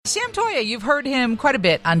Sam Toia, you've heard him quite a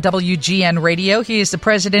bit on WGN Radio. He is the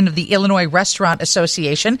president of the Illinois Restaurant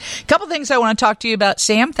Association. A couple things I want to talk to you about,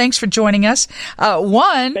 Sam. Thanks for joining us.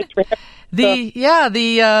 One,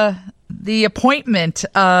 the appointment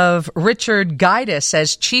of Richard Guidice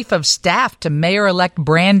as chief of staff to Mayor-elect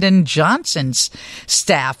Brandon Johnson's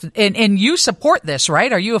staff. And you support this,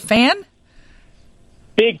 right? Are you a fan?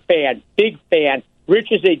 Big fan.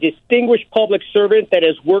 Rich is a distinguished public servant that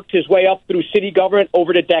has worked his way up through city government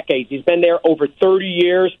over the decades. He's been there over 30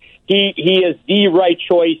 years. He is the right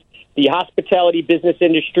choice. The hospitality business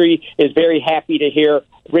industry is very happy to hear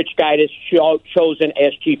Rich Guidice chosen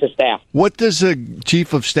as chief of staff. What does a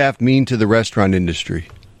chief of staff mean to the restaurant industry?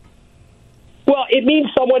 Well, it means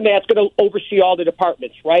someone that's going to oversee all the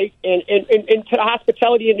departments, right? And to the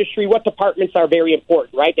hospitality industry, what departments are very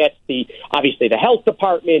important, right? That's obviously the health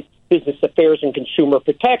department, business affairs and consumer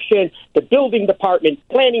protection, the building department,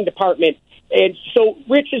 planning department. And so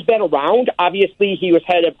Rich has been around. Obviously, he was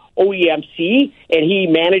head of OEMC, and he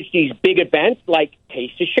managed these big events like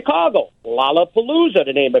Taste of Chicago, Lollapalooza,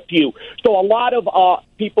 to name a few. So a lot of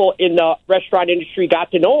people in the restaurant industry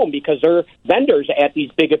got to know him because they're vendors at these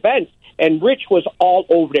big events. And Rich was all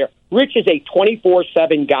over there. Rich is a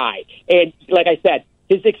 24/7 guy. And like I said,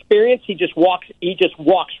 his experience, he just walks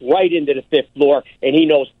right into the fifth floor, and he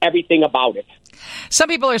knows everything about it. Some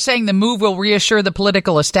people are saying the move will reassure the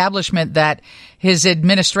political establishment that his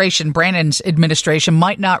administration, Brandon's administration,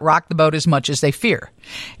 might not rock the boat as much as they fear.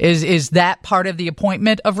 Is that part of the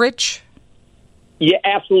appointment of Rich? Yeah,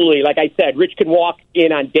 absolutely. Like I said, Rich can walk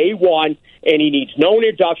in on day one, and he needs no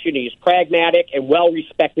introduction. He's pragmatic and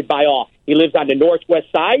well-respected by all. He lives on the northwest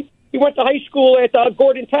side. He went to high school at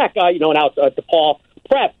Gordon Tech, now at DePaul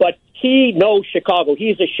Prep, but he knows Chicago.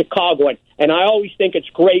 He's a Chicagoan, and I always think it's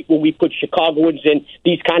great when we put Chicagoans in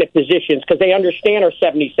these kind of positions because they understand our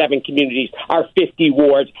 77 communities, our 50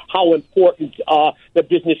 wards, how important the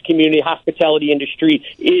business community, hospitality industry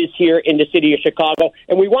is here in the city of Chicago.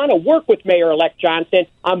 And we want to work with Mayor-elect Johnson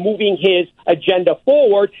on moving his agenda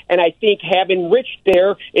forward, and I think having Rich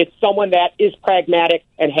there, it's someone that is pragmatic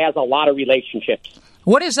and has a lot of relationships.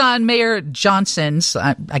 What is on Mayor Johnson's,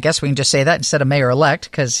 I guess we can just say that instead of mayor-elect,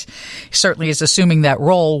 because he certainly is assuming that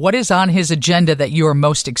role. What is on his agenda that you are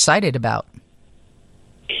most excited about?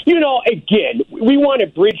 Again, we want to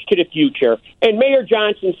bridge to the future. And Mayor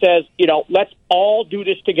Johnson says, let's all do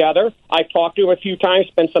this together. I've talked to him a few times,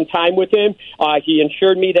 spent some time with him. He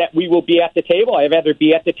assured me that we will be at the table. I'd rather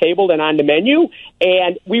be at the table than on the menu.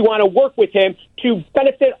 And we want to work with him to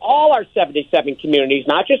benefit all our 77 communities,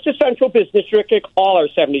 not just the Central Business District, all our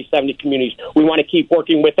 77 communities. We want to keep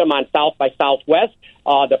working with them on South by Southwest,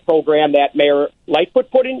 the program that Mayor Lightfoot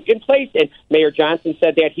put in place, and Mayor Johnson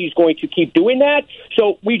said that he's going to keep doing that.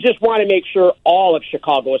 So we just want to make sure all of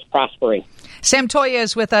Chicago is prospering. Sam Toia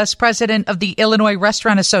is with us, president of the Illinois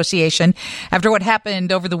Restaurant Association. After what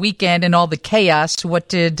happened over the weekend and all the chaos, what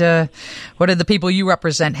did the people you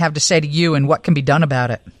represent have to say to you, and what can be done about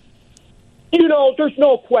it? There's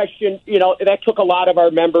no question, that took a lot of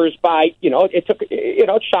our members by,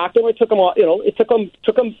 it shocked them. It took them all, took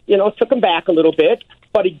them back a little bit.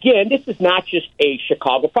 But again, this is not just a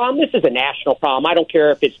Chicago problem. This is a national problem. I don't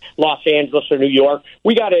care if it's Los Angeles or New York.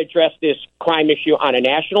 We got to address this crime issue on a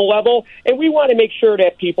national level. And we want to make sure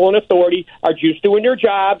that people in authority are just doing their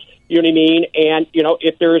jobs. You know what I mean? And,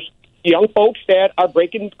 if there's young folks that are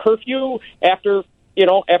breaking curfew after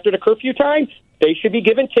the curfew time, they should be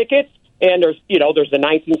given tickets. And there's the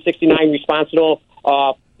 1969 Responsible,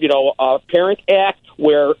 Parent Act,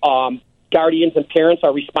 where guardians and parents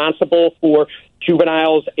are responsible for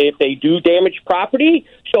juveniles if they do damage property.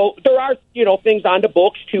 So there are, things on the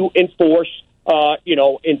books to enforce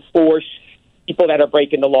people that are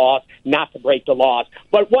breaking the laws, not to break the laws.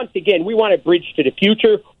 But once again, we want to bridge to the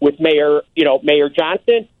future with Mayor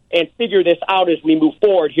Johnson and figure this out as we move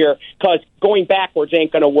forward here, because going backwards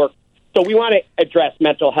ain't going to work. So we want to address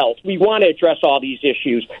mental health. We want to address all these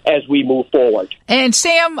issues as we move forward. And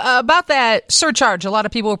Sam, about that surcharge, a lot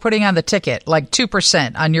of people were putting on the ticket, like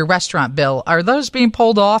 2% on your restaurant bill. Are those being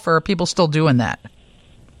pulled off, or are people still doing that?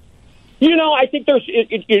 I think there's,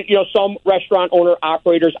 some restaurant owner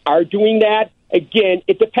operators are doing that. Again,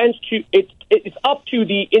 it depends it's up to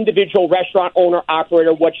the individual restaurant owner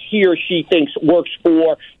operator what he or she thinks works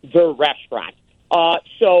for their restaurant.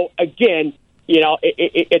 So again,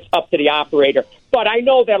 it's up to the operator. But I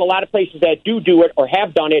know that a lot of places that do it or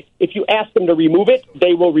have done it, if you ask them to remove it,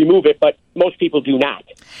 they will remove it, but most people do not.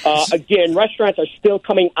 Again, restaurants are still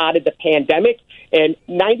coming out of the pandemic, and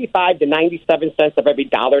 95 to 97 cents of every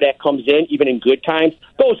dollar that comes in, even in good times,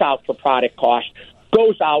 goes out for product cost.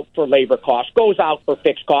 goes out for labor costs, goes out for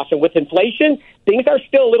fixed costs. And with inflation, things are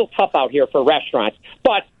still a little tough out here for restaurants.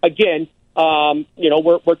 But again,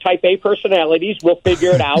 we're type A personalities. We'll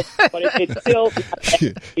figure it out. But it's still...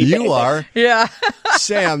 You are. Yeah.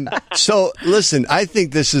 Sam, so listen, I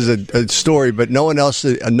think this is a story, but none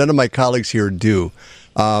of my colleagues here do.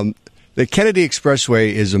 The Kennedy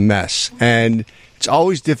Expressway is a mess, and it's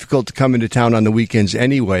always difficult to come into town on the weekends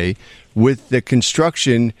anyway. With the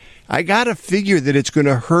construction, I got to figure that it's going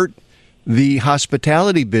to hurt the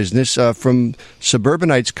hospitality business from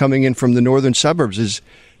suburbanites coming in from the northern suburbs. Is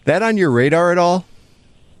that on your radar at all?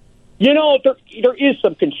 There is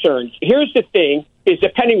some concerns. Here's the thing, is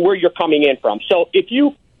depending where you're coming in from. So if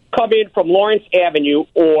you come in from Lawrence Avenue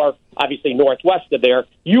or obviously northwest of there,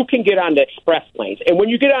 you can get on the express lanes. And when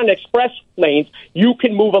you get on the express lanes, you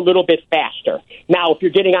can move a little bit faster. Now, if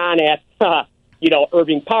you're getting on at,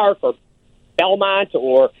 Irving Park or Belmont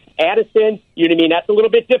or Addison, you know what I mean? That's a little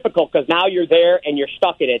bit difficult because now you're there and you're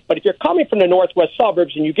stuck in it. But if you're coming from the northwest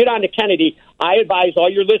suburbs and you get on to Kennedy, I advise all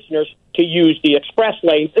your listeners to use the express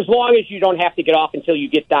lanes as long as you don't have to get off until you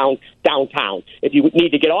get downtown. If you need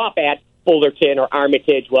to get off at Fullerton or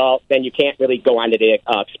Armitage, well, then you can't really go onto the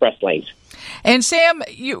express lanes. And Sam,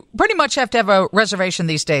 you pretty much have to have a reservation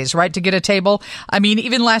these days, right, to get a table? I mean,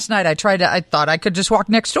 even last night I thought I could just walk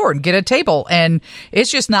next door and get a table, and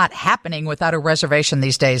it's just not happening without a reservation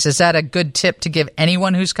these days. Is that a good tip to give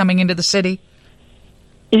anyone who's coming into the city?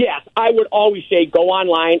 Yes, I would always say go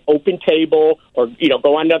online, open table, or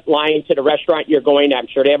go on the line to the restaurant you're going. I'm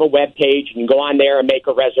sure they have a web page, and you can go on there and make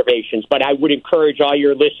a reservations. But I would encourage all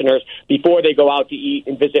your listeners before they go out to eat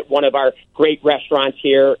and visit one of our great restaurants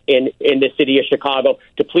here in the city of Chicago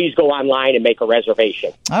to please go online and make a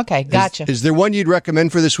reservation. Okay, gotcha. Is there one you'd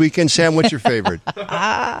recommend for this weekend, Sam? What's your favorite?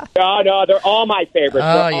 No, they're all my favorites.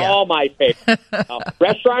 All my favorites.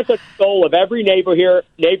 Restaurants are the soul of every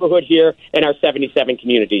neighborhood here in our 77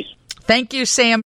 communities. Thank you, Sam.